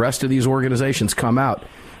Antifa and the rest of these organizations come out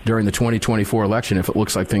during the 2024 election if it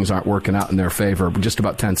looks like things aren't working out in their favor. Just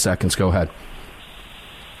about 10 seconds. Go ahead.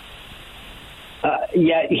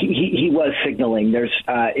 Yeah, he was signaling. There's,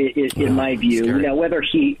 in my view, whether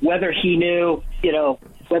he knew,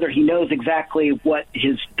 whether he knows exactly what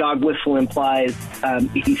his dog whistle implies,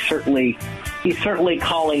 he's certainly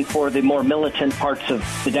calling for the more militant parts of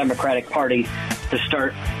the Democratic Party to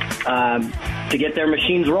start to get their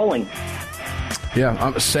machines rolling. Yeah,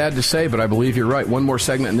 I'm sad to say, but I believe you're right. One more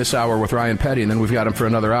segment in this hour with Ryan Petty, and then we've got him for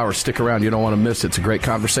another hour. Stick around. You don't want to miss it. It's a great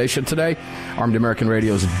conversation today. Armed American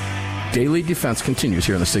Radio's Daily Defense continues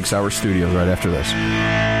here in the 6 Hour Studios right after this.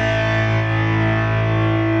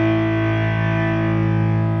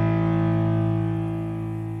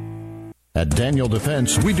 At Daniel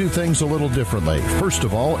Defense, we do things a little differently. First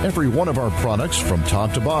of all, every one of our products from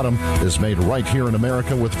top to bottom is made right here in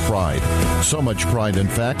America with pride. So much pride, in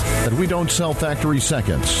fact, that we don't sell factory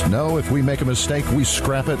seconds. No, if we make a mistake, we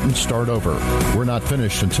scrap it and start over. We're not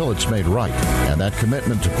finished until it's made right. And that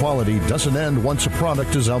commitment to quality doesn't end once a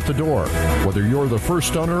product is out the door. Whether you're the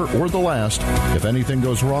first owner or the last, if anything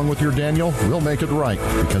goes wrong with your Daniel, we'll make it right,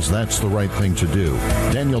 because that's the right thing to do.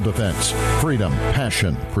 Daniel Defense. Freedom,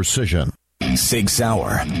 passion, precision. Sig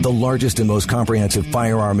Sauer, the largest and most comprehensive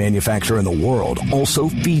firearm manufacturer in the world, also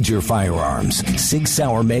feeds your firearms. Sig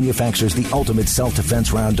Sauer manufactures the ultimate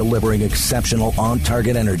self-defense round, delivering exceptional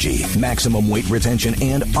on-target energy, maximum weight retention,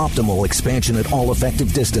 and optimal expansion at all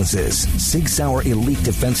effective distances. Sig Sauer Elite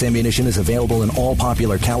Defense ammunition is available in all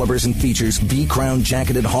popular calibers and features V-crown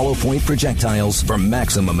jacketed hollow point projectiles for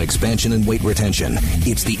maximum expansion and weight retention.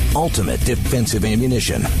 It's the ultimate defensive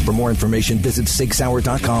ammunition. For more information, visit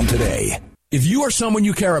SigSauer.com today. If you or someone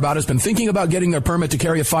you care about has been thinking about getting their permit to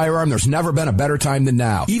carry a firearm, there's never been a better time than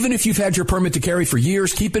now. Even if you've had your permit to carry for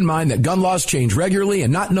years, keep in mind that gun laws change regularly,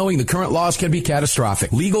 and not knowing the current laws can be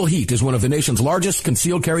catastrophic. Legal Heat is one of the nation's largest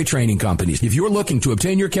concealed carry training companies. If you're looking to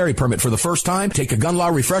obtain your carry permit for the first time, take a gun law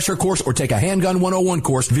refresher course or take a handgun 101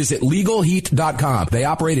 course, visit LegalHeat.com. They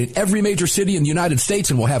operate in every major city in the United States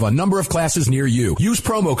and will have a number of classes near you. Use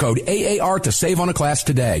promo code AAR to save on a class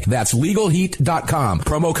today. That's LegalHeat.com.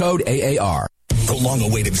 Promo code AAR. The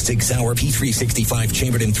long-awaited Sig Sauer P365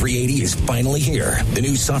 chambered in .380 is finally here. The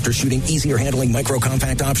new softer shooting, easier handling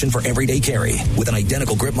micro-compact option for everyday carry. With an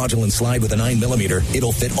identical grip module and slide with a 9mm,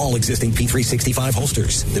 it'll fit all existing P365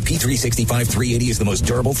 holsters. The P365 .380 is the most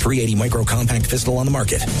durable .380 micro-compact pistol on the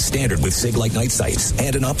market. Standard with SIG-like night sights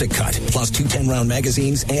and an optic cut, plus 2 10-round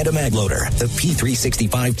magazines and a mag loader. The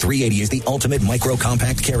P365 .380 is the ultimate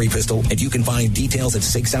micro-compact carry pistol, and you can find details at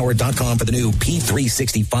SigSauer.com for the new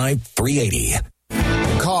P365 .380.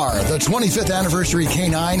 Car, the 25th anniversary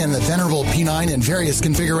K9 and the venerable P9 in various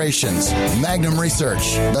configurations. Magnum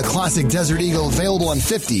Research, the classic Desert Eagle available in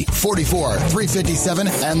 50, 44, 357,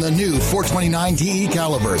 and the new 429 DE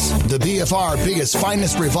calibers. The BFR biggest,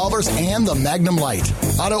 finest revolvers and the Magnum Light.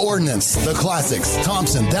 Auto Ordnance, the classics.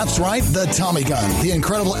 Thompson, that's right, the Tommy gun, the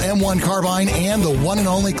incredible M1 carbine, and the one and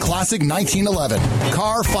only classic 1911.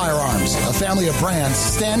 Car Firearms, a family of brands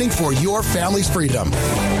standing for your family's freedom.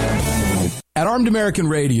 At Armed American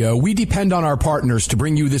Radio, we depend on our partners to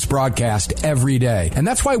bring you this broadcast every day. And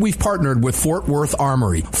that's why we've partnered with Fort Worth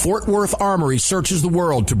Armory. Fort Worth Armory searches the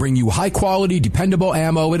world to bring you high-quality, dependable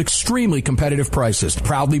ammo at extremely competitive prices.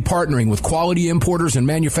 Proudly partnering with quality importers and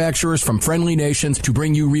manufacturers from friendly nations to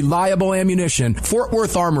bring you reliable ammunition, Fort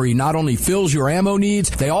Worth Armory not only fills your ammo needs,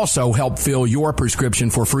 they also help fill your prescription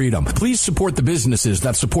for freedom. Please support the businesses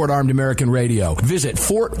that support Armed American Radio. Visit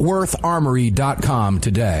FortWorthArmory.com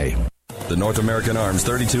today. The North American Arms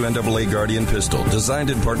 32 NAA Guardian pistol, designed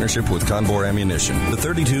in partnership with Conbor Ammunition. The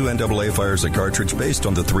 32 NAA fires a cartridge based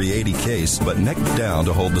on the 380 case, but neck down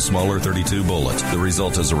to hold the smaller 32 bullet. The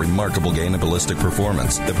result is a remarkable gain in ballistic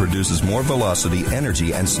performance that produces more velocity,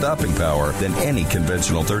 energy, and stopping power than any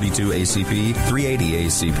conventional 32 ACP, 380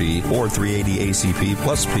 ACP, or 380 ACP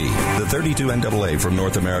plus P. The 32 NAA from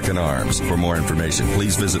North American Arms. For more information,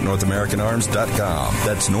 please visit NorthAmericanArms.com.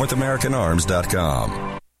 That's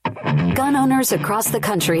NorthAmericanArms.com. Gun owners across the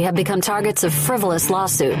country have become targets of frivolous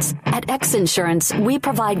lawsuits. At X Insurance, we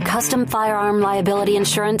provide custom firearm liability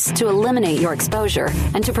insurance to eliminate your exposure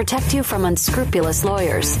and to protect you from unscrupulous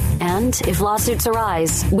lawyers. And if lawsuits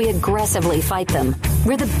arise, we aggressively fight them.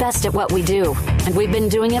 We're the best at what we do, and we've been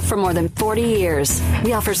doing it for more than 40 years.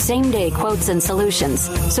 We offer same-day quotes and solutions.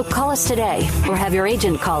 So call us today or have your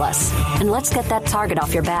agent call us, and let's get that target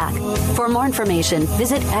off your back. For more information,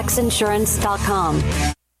 visit xinsurance.com.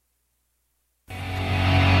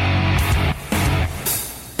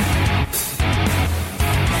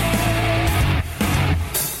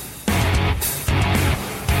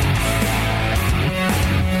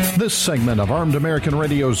 This segment of Armed American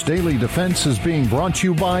Radio's Daily Defense is being brought to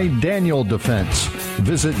you by Daniel Defense.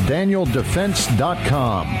 Visit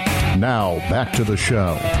DanielDefense.com. Now, back to the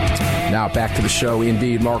show. Now, back to the show,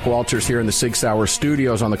 indeed. Mark Walters here in the Sig Sauer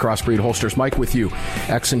studios on the Crossbreed Holsters. Mike with you.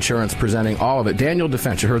 X Insurance presenting all of it. Daniel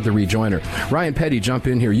Defense, you heard the rejoiner. Ryan Petty, jump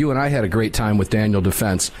in here. You and I had a great time with Daniel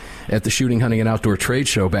Defense at the Shooting, Hunting, and Outdoor Trade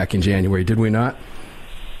Show back in January, did we not?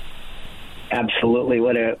 Absolutely.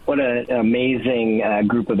 What an amazing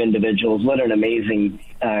group of individuals. What an amazing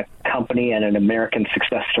company and an American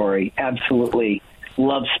success story. Absolutely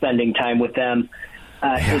love spending time with them.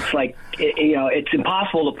 It's like, it's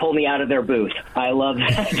impossible to pull me out of their booth. I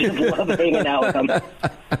just love hanging out with them.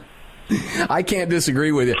 I can't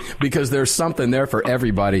disagree with you because there's something there for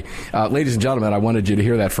everybody. Ladies and gentlemen, I wanted you to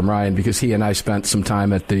hear that from Ryan because he and I spent some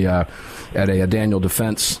time at a Daniel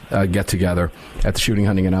Defense get-together at the Shooting,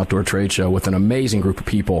 Hunting, and Outdoor Trade Show with an amazing group of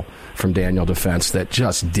people from Daniel Defense that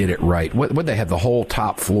just did it right. What they had the whole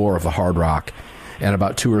top floor of the Hard Rock and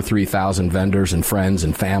about 2,000 or 3,000 vendors and friends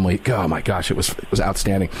and family. Oh, my gosh, it was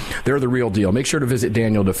outstanding. They're the real deal. Make sure to visit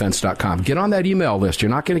DanielDefense.com. Get on that email list.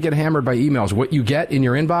 You're not going to get hammered by emails. What you get in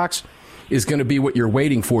your inbox is going to be what you're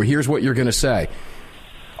waiting for. Here's what you're going to say.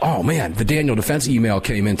 oh, man, the Daniel Defense email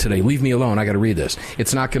came in today. Leave me alone. I got to read this.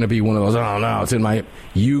 It's not going to be one of those, oh, no, it's in my...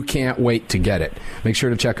 You can't wait to get it. Make sure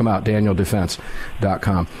to check them out,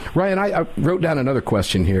 DanielDefense.com. Ryan, I wrote down another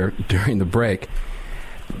question here during the break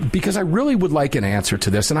because I really would like an answer to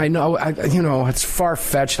this. And I know, it's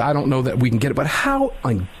far-fetched. I don't know that we can get it. But how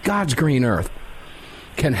on God's green earth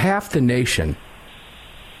can half the nation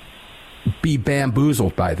be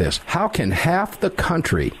bamboozled by this? How can half the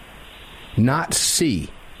country not see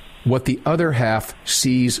what the other half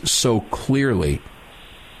sees so clearly?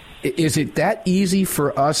 Is it that easy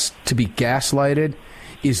for us to be gaslighted?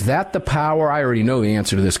 Is that the power? I already know the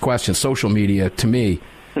answer to this question. Social media, to me,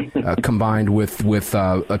 combined with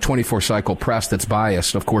a 24-cycle press that's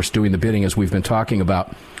biased, of course, doing the bidding, as we've been talking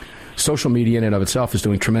about. Social media in and of itself is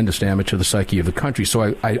doing tremendous damage to the psyche of the country.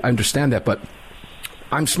 So I understand that, but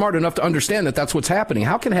I'm smart enough to understand that that's what's happening.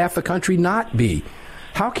 How can half the country not be?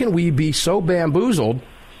 How can we be so bamboozled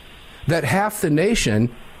that half the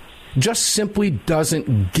nation just simply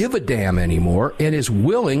doesn't give a damn anymore and is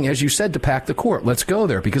willing, as you said, to pack the court? Let's go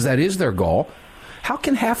there, because that is their goal. How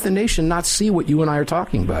can half the nation not see what you and I are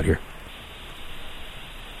talking about here?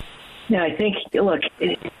 Yeah, I think, look,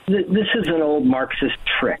 this is an old Marxist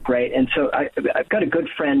trick, right? And so I've got a good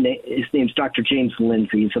friend, his name's Dr. James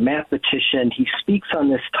Lindsay. He's a mathematician. He speaks on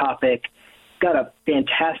this topic. Got a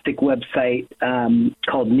fantastic website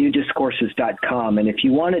called newdiscourses.com. And if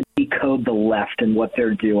you want to decode the left and what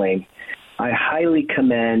they're doing, I highly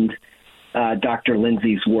commend Dr.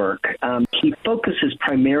 Lindsay's work. He focuses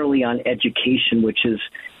primarily on education, which is,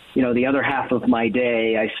 the other half of my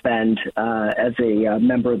day I spend as a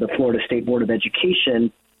member of the Florida State Board of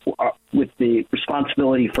Education with the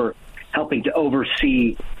responsibility for helping to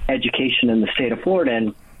oversee education in the state of Florida.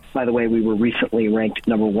 And by the way, we were recently ranked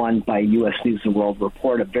number 1 by U.S. News & World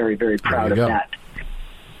Report. I'm very, very proud of that.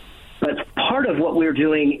 But part of what we're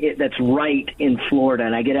doing that's right in Florida,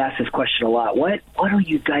 and I get asked this question a lot, what are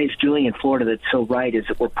you guys doing in Florida that's so right, is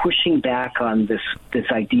that we're pushing back on this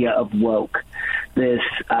idea of woke, the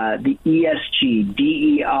ESG,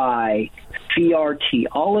 DEI, CRT,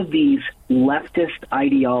 all of these leftist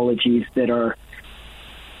ideologies that are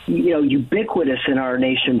ubiquitous in our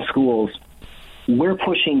nation's schools. We're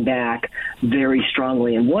pushing back very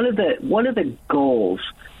strongly. And one of the goals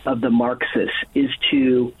of the Marxists is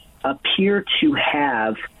to appear to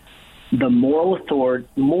have the moral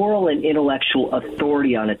and intellectual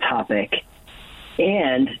authority on a topic,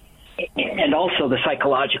 and also the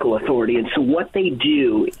psychological authority. And so what they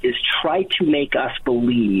do is try to make us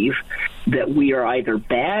believe that we are either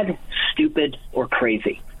bad, stupid, or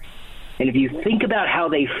crazy. And if you think about how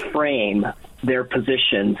they frame their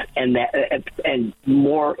positions, and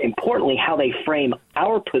more importantly, how they frame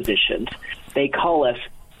our positions, they call us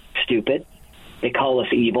stupid, they call us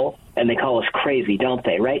evil, and they call us crazy, don't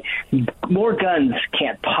they, right? More guns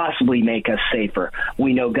can't possibly make us safer.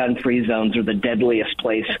 We know gun-free zones are the deadliest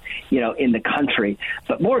place, in the country.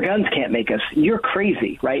 But more guns can't make us. You're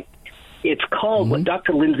crazy, right? It's called, what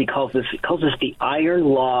Dr. Lindsay calls this, the iron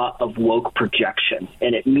law of woke projection.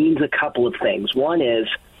 And it means a couple of things. One is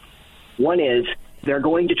they're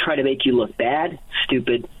going to try to make you look bad,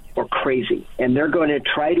 stupid, or crazy. And they're going to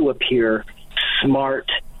try to appear smart,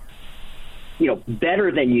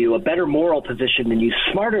 better than you, a better moral position than you,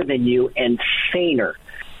 smarter than you, and saner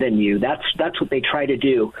than you. That's what they try to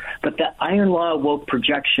do. But the iron law of woke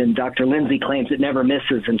projection, Dr. Lindsay claims it never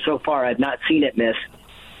misses, and so far I've not seen it miss.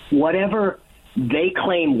 Whatever they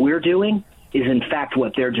claim we're doing is in fact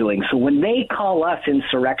what they're doing. So when they call us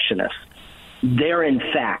insurrectionists, they're in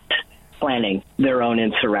fact planning their own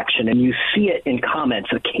insurrection. And you see it in comments.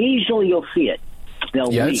 Occasionally you'll see it. They'll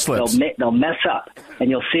leak. They'll mess up. And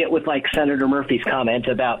you'll see it with, like, Senator Murphy's comment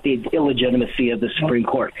about the illegitimacy of the Supreme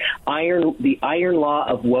Court. The iron law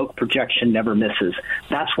of woke projection never misses.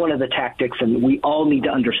 That's one of the tactics, and we all need to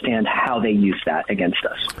understand how they use that against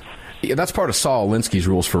us. Yeah, that's part of Saul Alinsky's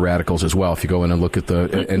rules for radicals as well. If you go in and look at the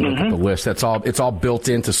list, it's all built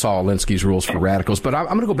into Saul Alinsky's rules for radicals. But I'm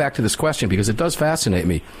going to go back to this question because it does fascinate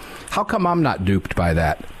me. How come I'm not duped by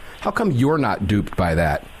that? How come you're not duped by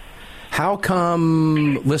that? How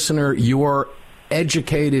come, listener, your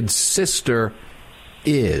educated sister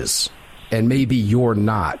is, and maybe you're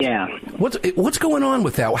not? Yeah. What's going on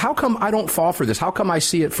with that? How come I don't fall for this? How come I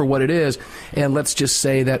see it for what it is, and let's just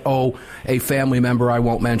say that, a family member I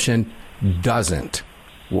won't mention doesn't?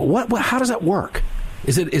 How does that work?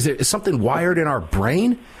 Is something wired in our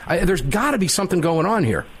brain? There's got to be something going on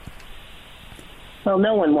here. Well,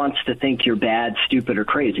 no one wants to think you're bad, stupid, or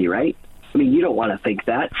crazy, right? I mean, you don't want to think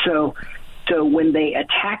that. So when they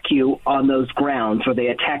attack you on those grounds, or they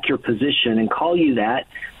attack your position and call you that,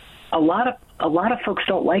 a lot a lot of folks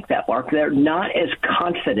don't like that, Mark. They're not as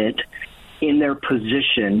confident in their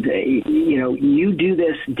position. You do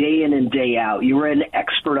this day in and day out. You are an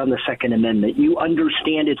expert on the Second Amendment. You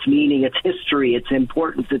understand its meaning, its history, its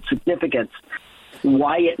importance, its significance,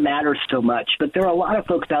 why it matters so much. But there are a lot of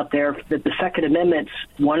folks out there that the Second Amendment's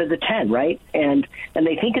one of the 10, right? And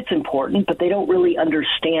they think it's important, but they don't really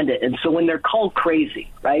understand it. And so when they're called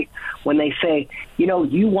crazy, right, when they say,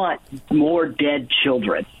 you want more dead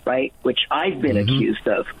children, right, which I've been accused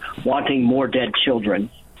of wanting more dead children,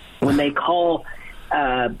 when they call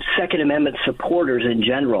Second Amendment supporters in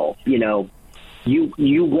general, you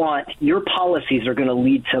want your policies are going to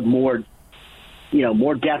lead to more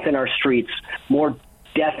death in our streets, more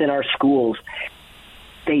death in our schools.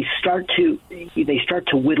 They start to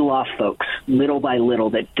whittle off folks little by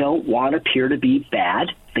little that don't want to appear to be bad.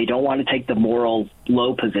 They don't want to take the moral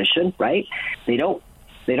low position, right? They don't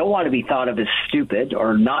want to be thought of as stupid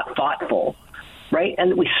or not thoughtful. Right?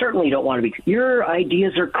 And we certainly don't want to be. Your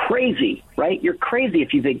ideas are crazy, right? You're crazy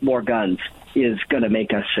if you think more guns is going to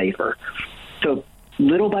make us safer. So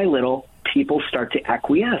little by little, people start to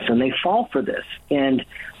acquiesce and they fall for this. And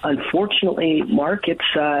unfortunately, Mark, it's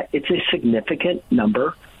a significant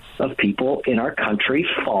number of people in our country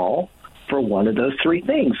fall for one of those three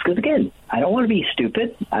things. Because again, I don't want to be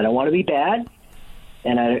stupid. I don't want to be bad.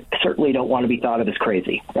 And I certainly don't want to be thought of as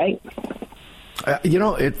crazy, right?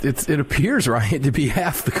 It appears, Ryan, to be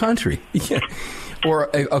half the country, or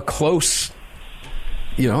a close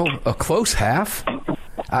half.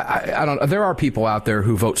 I don't. There are people out there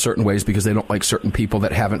who vote certain ways because they don't like certain people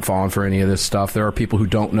that haven't fallen for any of this stuff. There are people who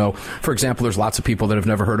don't know. For example, there's lots of people that have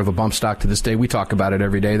never heard of a bump stock to this day. We talk about it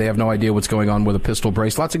every day. They have no idea what's going on with a pistol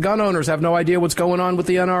brace. Lots of gun owners have no idea what's going on with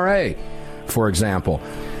the NRA, for example.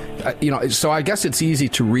 So I guess it's easy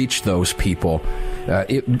to reach those people,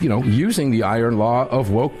 using the iron law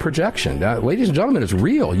of woke projection. Ladies and gentlemen, it's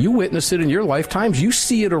real. You witness it in your lifetimes. You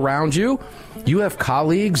see it around you. You have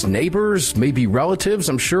colleagues, neighbors, maybe relatives.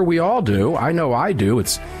 I'm sure we all do. I know I do.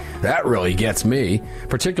 That really gets me,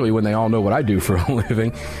 particularly when they all know what I do for a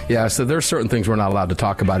living. Yeah, so there's certain things we're not allowed to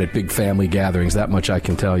talk about at big family gatherings. That much I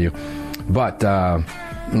can tell you. But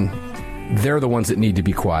they're the ones that need to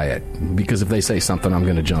be quiet, because if they say something, I'm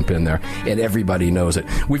going to jump in there, and everybody knows it.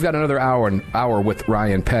 We've got another hour with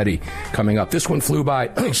Ryan Petty coming up. This one flew by.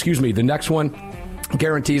 Excuse me. The next one,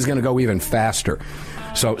 guarantee, is going to go even faster.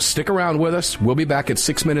 So stick around with us. We'll be back at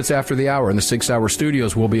 6 minutes after the hour in the 6 Hour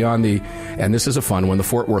Studios. We'll be on and this is a fun one, the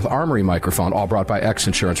Fort Worth Armory microphone, all brought by X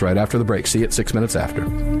Insurance right after the break. See you at 6 minutes after.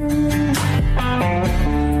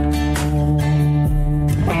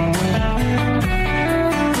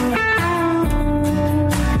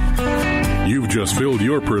 You've just filled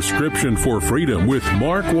your prescription for freedom with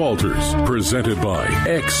Mark Walters, presented by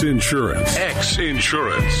X Insurance. X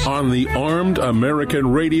Insurance on the Armed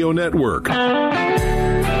American Radio Network.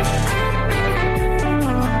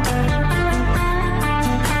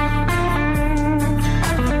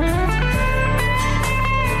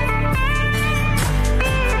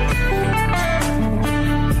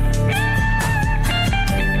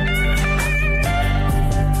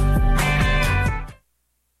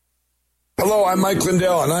 Hello, I'm Mike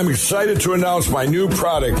Lindell, and I'm excited to announce my new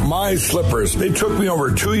product, My Slippers. They took me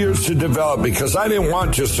over 2 years to develop because I didn't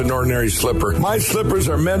want just an ordinary slipper. My slippers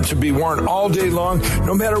are meant to be worn all day long,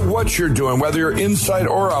 no matter what you're doing, whether you're inside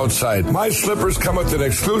or outside. My slippers come with an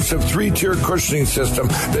exclusive 3-tier cushioning system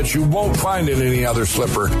that you won't find in any other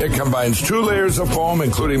slipper. It combines 2 layers of foam,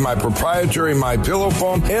 including my proprietary My Pillow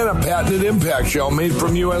foam and a patented impact gel made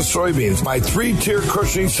from U.S. soybeans. My 3-tier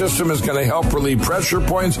cushioning system is going to help relieve pressure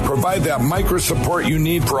points, provide that micro support you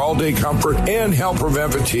need for all-day comfort, and help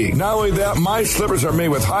prevent fatigue. Not only that, my slippers are made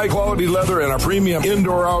with high-quality leather and a premium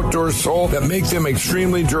indoor-outdoor sole that make them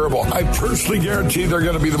extremely durable. I personally guarantee they're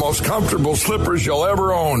going to be the most comfortable slippers you'll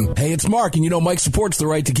ever own. Hey, it's Mark, and you know Mike supports the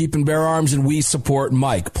right to keep and bear arms, and we support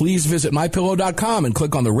Mike. Please visit MyPillow.com and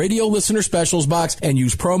click on the radio listener specials box and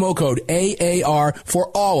use promo code AAR for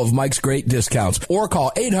all of Mike's great discounts. Or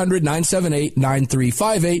call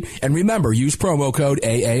 800-978-9358, and remember, use promo code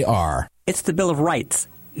AAR. It's the Bill of Rights,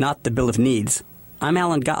 not the Bill of Needs. I'm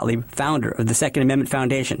Alan Gottlieb, founder of the Second Amendment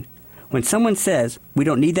Foundation. When someone says we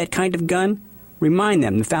don't need that kind of gun, remind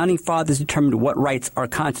them the Founding Fathers determined what rights our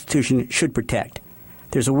Constitution should protect.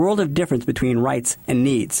 There's a world of difference between rights and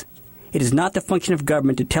needs. It is not the function of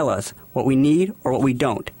government to tell us what we need or what we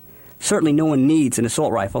don't. Certainly no one needs an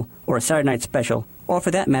assault rifle or a Saturday Night Special, or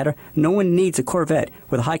for that matter, no one needs a Corvette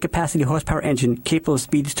with a high-capacity horsepower engine capable of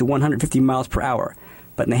speeds to 150 miles per hour.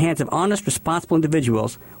 But in the hands of honest, responsible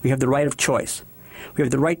individuals, we have the right of choice. We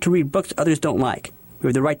have the right to read books others don't like. We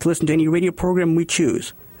have the right to listen to any radio program we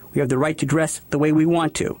choose. We have the right to dress the way we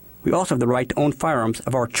want to. We also have the right to own firearms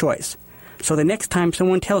of our choice. So the next time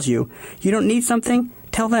someone tells you you don't need something,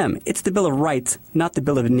 tell them it's the Bill of Rights, not the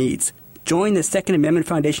Bill of Needs. Join the Second Amendment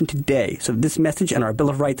Foundation today so that this message and our Bill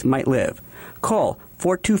of Rights might live. Call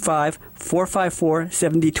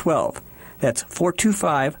 425-454-7012. That's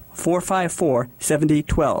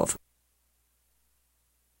 425-454-7012.